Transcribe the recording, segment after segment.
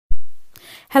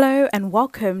Hello and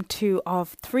welcome to our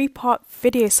three-part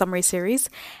video summary series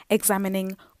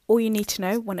examining all you need to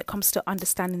know when it comes to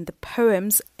understanding the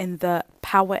poems in the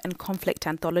Power and Conflict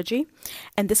Anthology.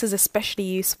 And this is especially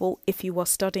useful if you are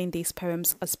studying these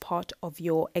poems as part of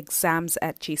your exams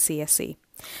at GCSE.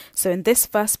 So in this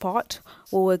first part,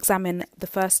 we'll examine the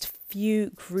first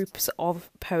few groups of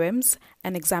poems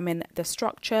and examine the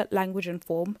structure, language and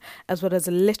form, as well as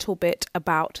a little bit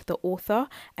about the author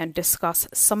and discuss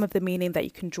some of the meaning that you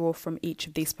can draw from each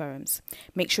of these poems.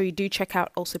 Make sure you do check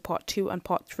out also part 2 and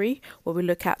part 3, where we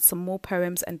look at some more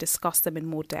poems and discuss them in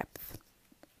more depth.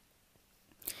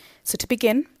 So to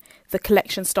begin, the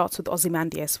collection starts with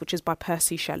Ozymandias, which is by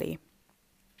Percy Shelley.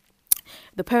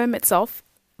 The poem itself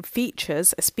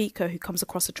features a speaker who comes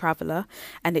across a traveller,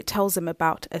 and it tells him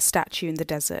about a statue in the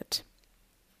desert.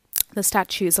 The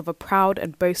statue is of a proud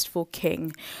and boastful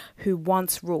king who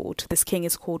once ruled. This king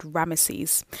is called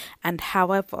Ramesses, and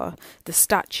however, the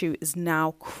statue is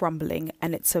now crumbling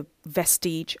and it's a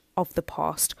vestige of the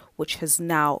past which has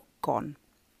now gone.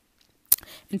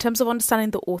 In terms of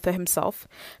understanding the author himself,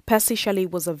 Percy Shelley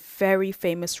was a very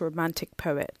famous romantic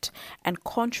poet, and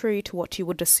contrary to what you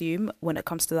would assume when it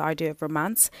comes to the idea of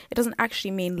romance, it doesn't actually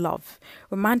mean love.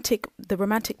 The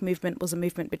Romantic movement was a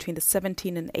movement between the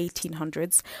 17 and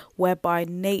 1800s, whereby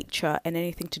nature and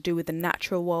anything to do with the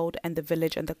natural world and the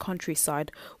village and the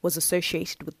countryside was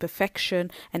associated with perfection,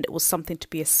 and it was something to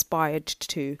be aspired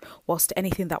to, whilst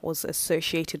anything that was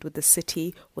associated with the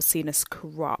city was seen as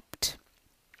corrupt.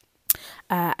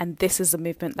 And this is a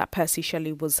movement that Percy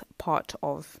Shelley was part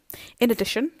of. In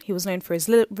addition, he was known for his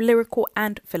lyrical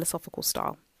and philosophical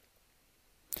style.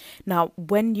 Now,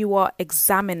 when you are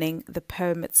examining the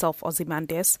poem itself,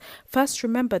 Ozymandias, first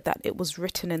remember that it was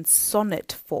written in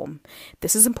sonnet form.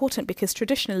 This is important because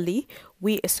traditionally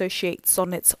we associate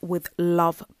sonnets with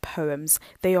love poems.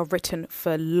 They are written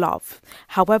for love.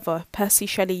 However, Percy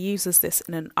Shelley uses this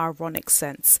in an ironic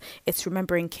sense. It's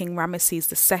remembering King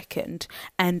Ramesses II,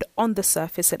 and on the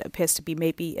surface it appears to be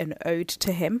maybe an ode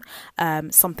to him,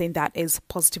 something that is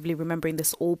positively remembering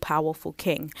this all-powerful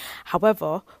king.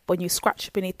 However, when you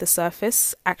scratch beneath the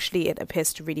surface, actually it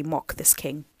appears to really mock this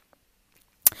king.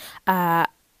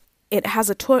 It has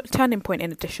a turning point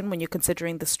in addition when you're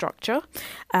considering the structure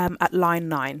at line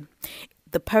 9.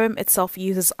 The poem itself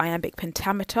uses iambic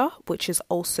pentameter, which is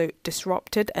also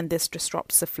disrupted, and this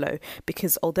disrupts the flow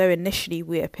because although initially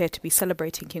we appear to be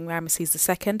celebrating King Ramesses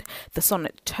II, the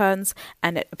sonnet turns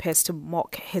and it appears to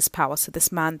mock his power. So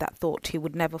this man that thought he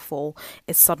would never fall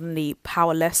is suddenly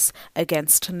powerless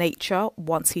against nature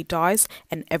once he dies,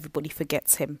 and everybody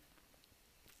forgets him.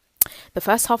 The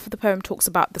first half of the poem talks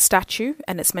about the statue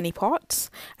and its many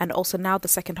parts, and also now the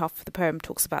second half of the poem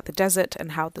talks about the desert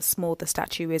and how small the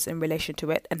statue is in relation to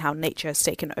it and how nature has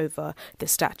taken over the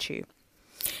statue.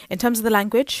 In terms of the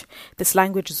language, this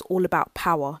language is all about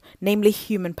power, namely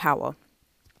human power.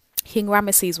 King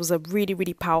Ramesses was a really,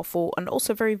 really powerful and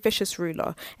also very vicious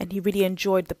ruler, and he really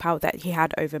enjoyed the power that he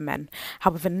had over men.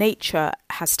 However, nature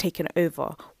has taken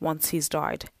over once he's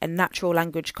died, and natural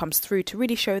language comes through to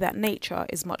really show that nature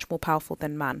is much more powerful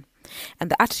than man. And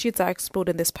the attitudes that are explored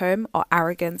in this poem are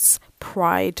arrogance,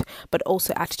 pride, but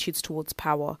also attitudes towards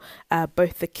power,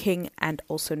 both the king and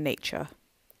also nature.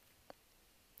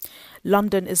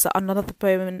 London is another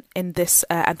poem in this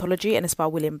anthology, and it's by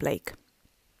William Blake.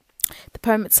 The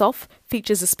poem itself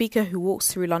features a speaker who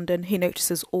walks through London. He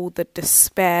notices all the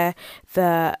despair,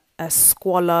 the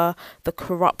squalor, the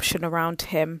corruption around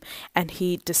him, and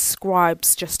he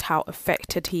describes just how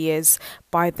affected he is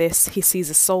by this. He sees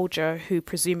a soldier who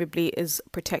presumably is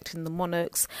protecting the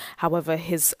monarchs. However,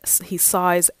 he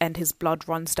sighs and his blood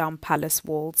runs down palace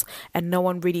walls, and no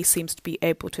one really seems to be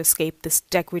able to escape this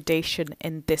degradation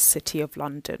in this city of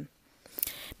London.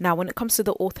 Now, when it comes to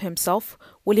the author himself,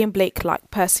 William Blake,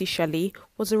 like Percy Shelley,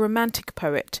 was a romantic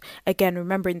poet. Again,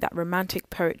 remembering that romantic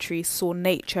poetry saw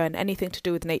nature and anything to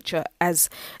do with nature as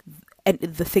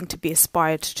the thing to be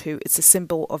aspired to. It's a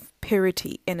symbol of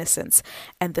purity, innocence,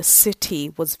 and the city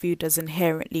was viewed as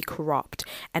inherently corrupt.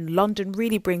 And London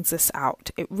really brings this out.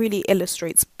 It really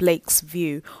illustrates Blake's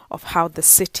view of how the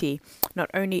city not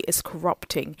only is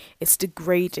corrupting, it's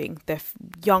degrading. They're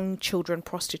young children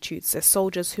prostitutes, they're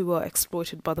soldiers who are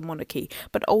exploited by the monarchy,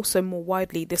 but also more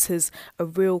widely, this is a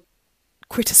real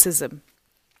criticism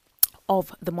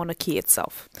of the monarchy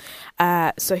itself.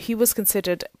 So he was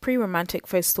considered pre-romantic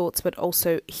for his thoughts, but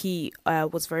also he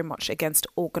was very much against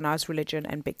organised religion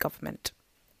and big government.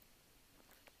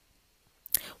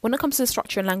 When it comes to the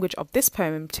structure and language of this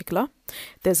poem in particular,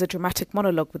 there's a dramatic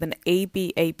monologue with an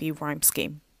A-B-A-B rhyme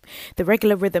scheme. The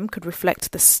regular rhythm could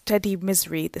reflect the steady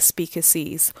misery the speaker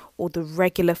sees, or the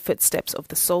regular footsteps of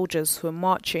the soldiers who are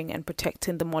marching and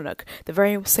protecting the monarch, the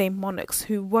very same monarchs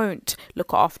who won't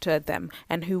look after them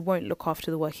and who won't look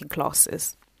after the working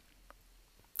classes.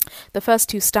 The first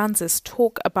two stanzas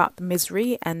talk about the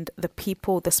misery and the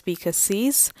people the speaker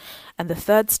sees, and the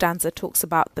third stanza talks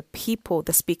about the people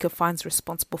the speaker finds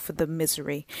responsible for the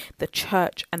misery. The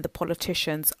church and the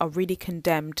politicians are really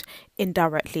condemned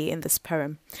indirectly in this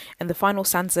poem, and the final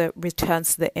stanza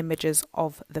returns to the images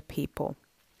of the people.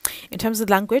 In terms of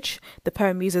language, the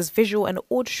poem uses visual and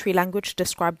auditory language to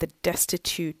describe the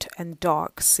destitute and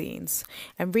dark scenes,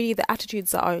 and really the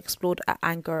attitudes that are explored are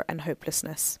anger and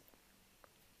hopelessness.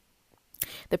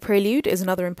 The Prelude is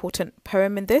another important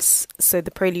poem in this, so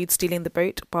the Prelude Stealing the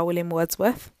Boat by William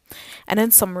Wordsworth. And in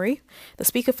summary, the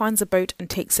speaker finds a boat and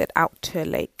takes it out to a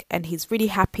lake, and he's really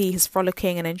happy, he's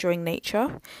frolicking and enjoying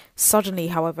nature. Suddenly,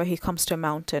 however, he comes to a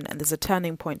mountain, and there's a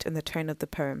turning point in the tone of the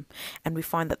poem, and we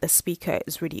find that the speaker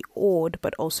is really awed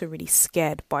but also really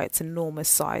scared by its enormous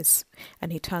size,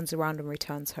 and he turns around and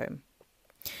returns home.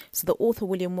 So the author,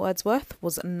 William Wordsworth,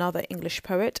 was another English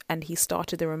poet, and he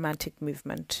started the Romantic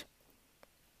movement.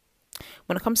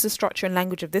 When it comes to the structure and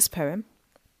language of this poem,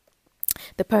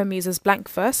 the poem uses blank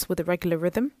verse with a regular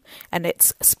rhythm, and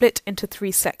it's split into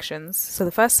three sections. So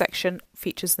the first section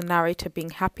features the narrator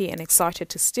being happy and excited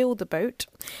to steal the boat,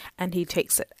 and he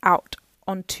takes it out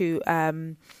onto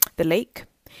the lake.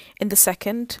 In the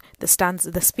second, the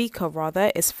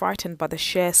speaker is frightened by the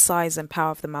sheer size and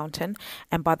power of the mountain,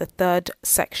 and by the third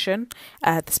section,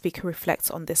 the speaker reflects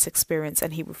on this experience,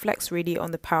 and he reflects really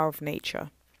on the power of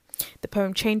nature. The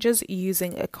poem changes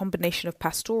using a combination of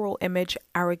pastoral image,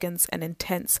 arrogance and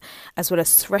intense, as well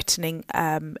as threatening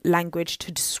language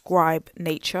to describe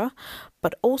nature,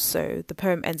 but also the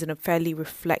poem ends in a fairly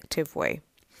reflective way.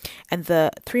 And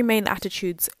the three main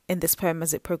attitudes in this poem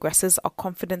as it progresses are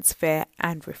confidence, fear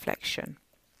and reflection.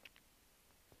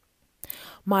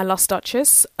 My Lost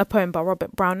Duchess, a poem by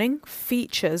Robert Browning,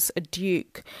 features a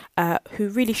duke who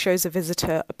really shows a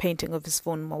visitor a painting of his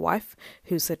former wife,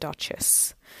 who's a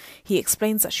duchess. He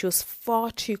explains that she was far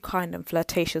too kind and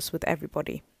flirtatious with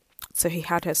everybody, so he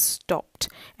had her stopped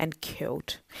and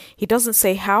killed. He doesn't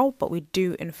say how, but we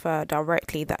do infer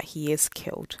directly that he is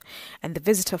killed. And the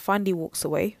visitor finally walks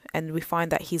away, and we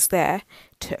find that he's there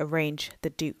to arrange the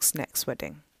duke's next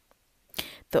wedding.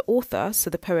 The author, so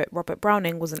the poet Robert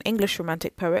Browning, was an English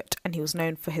romantic poet, and he was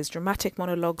known for his dramatic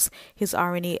monologues, his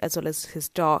irony, as well as his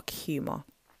dark humour.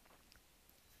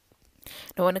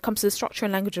 Now, when it comes to the structure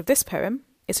and language of this poem,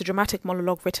 it's a dramatic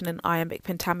monologue written in iambic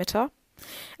pentameter,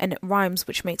 and it rhymes,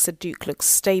 which makes the duke look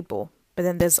stable. But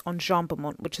then there's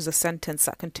enjambment, which is a sentence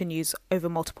that continues over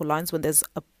multiple lines when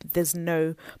there's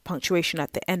no punctuation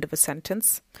at the end of a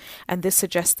sentence. And this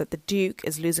suggests that the duke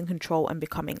is losing control and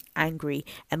becoming angry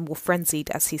and more frenzied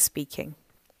as he's speaking.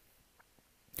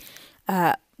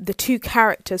 The two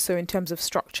characters, so in terms of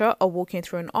structure, are walking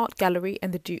through an art gallery,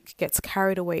 and the duke gets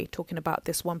carried away talking about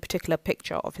this one particular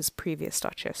picture of his previous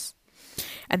duchess.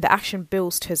 And the action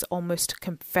builds to his almost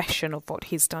confession of what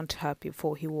he's done to her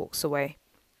before he walks away.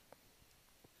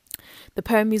 The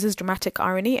poem uses dramatic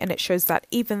irony, and it shows that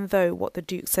even though what the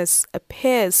Duke says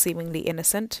appears seemingly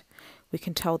innocent, we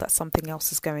can tell that something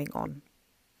else is going on.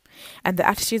 And the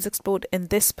attitudes explored in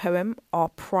this poem are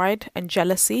pride and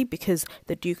jealousy, because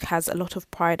the Duke has a lot of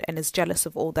pride and is jealous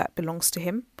of all that belongs to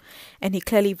him, and he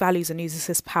clearly values and uses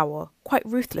his power quite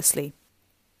ruthlessly.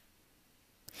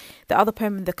 The other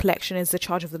poem in the collection is The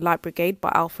Charge of the Light Brigade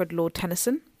by Alfred Lord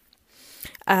Tennyson.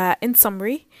 In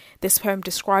summary, this poem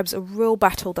describes a real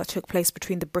battle that took place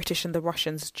between the British and the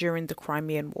Russians during the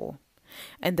Crimean War.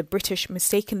 And the British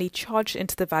mistakenly charged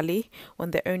into the valley when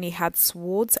they only had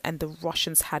swords and the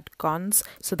Russians had guns,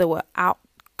 so they were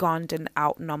outgunned and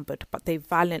outnumbered, but they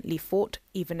valiantly fought,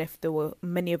 even if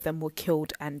many of them were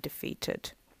killed and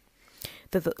defeated.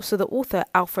 So the author,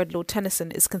 Alfred Lord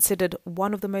Tennyson, is considered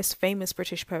one of the most famous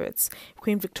British poets.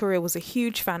 Queen Victoria was a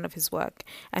huge fan of his work,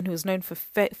 and he was known for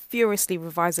furiously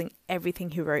revising everything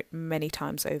he wrote many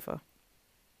times over.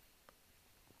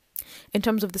 In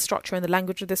terms of the structure and the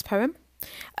language of this poem,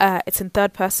 it's in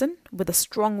third person with a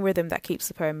strong rhythm that keeps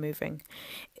the poem moving.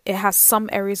 It has some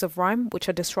areas of rhyme which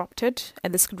are disrupted,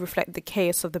 and this could reflect the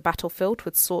chaos of the battlefield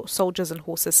with soldiers and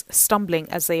horses stumbling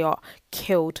as they are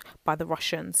killed by the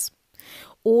Russians.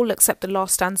 All except the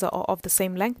last stanza are of the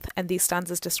same length, and these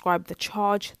stanzas describe the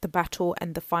charge, the battle,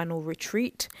 and the final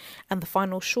retreat, and the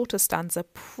final shorter stanza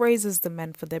praises the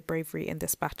men for their bravery in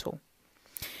this battle.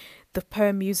 The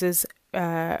poem uses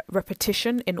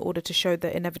repetition in order to show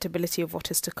the inevitability of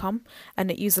what is to come, and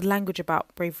it used language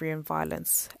about bravery and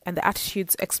violence. And the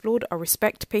attitudes explored are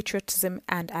respect, patriotism,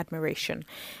 and admiration.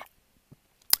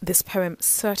 This poem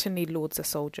certainly lauds the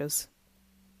soldiers.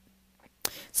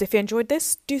 So if you enjoyed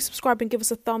this, do subscribe and give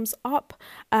us a thumbs up.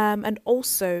 And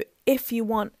also, if you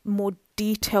want more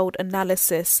detailed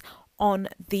analysis on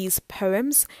these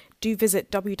poems, do visit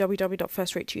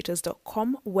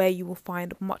www.firstratetutors.com, where you will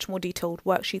find much more detailed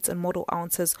worksheets and model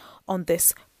answers on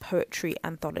this poetry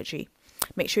anthology.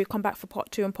 Make sure you come back for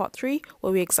part 2 and part 3,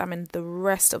 where we examine the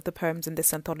rest of the poems in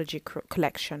this anthology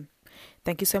collection.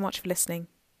 Thank you so much for listening.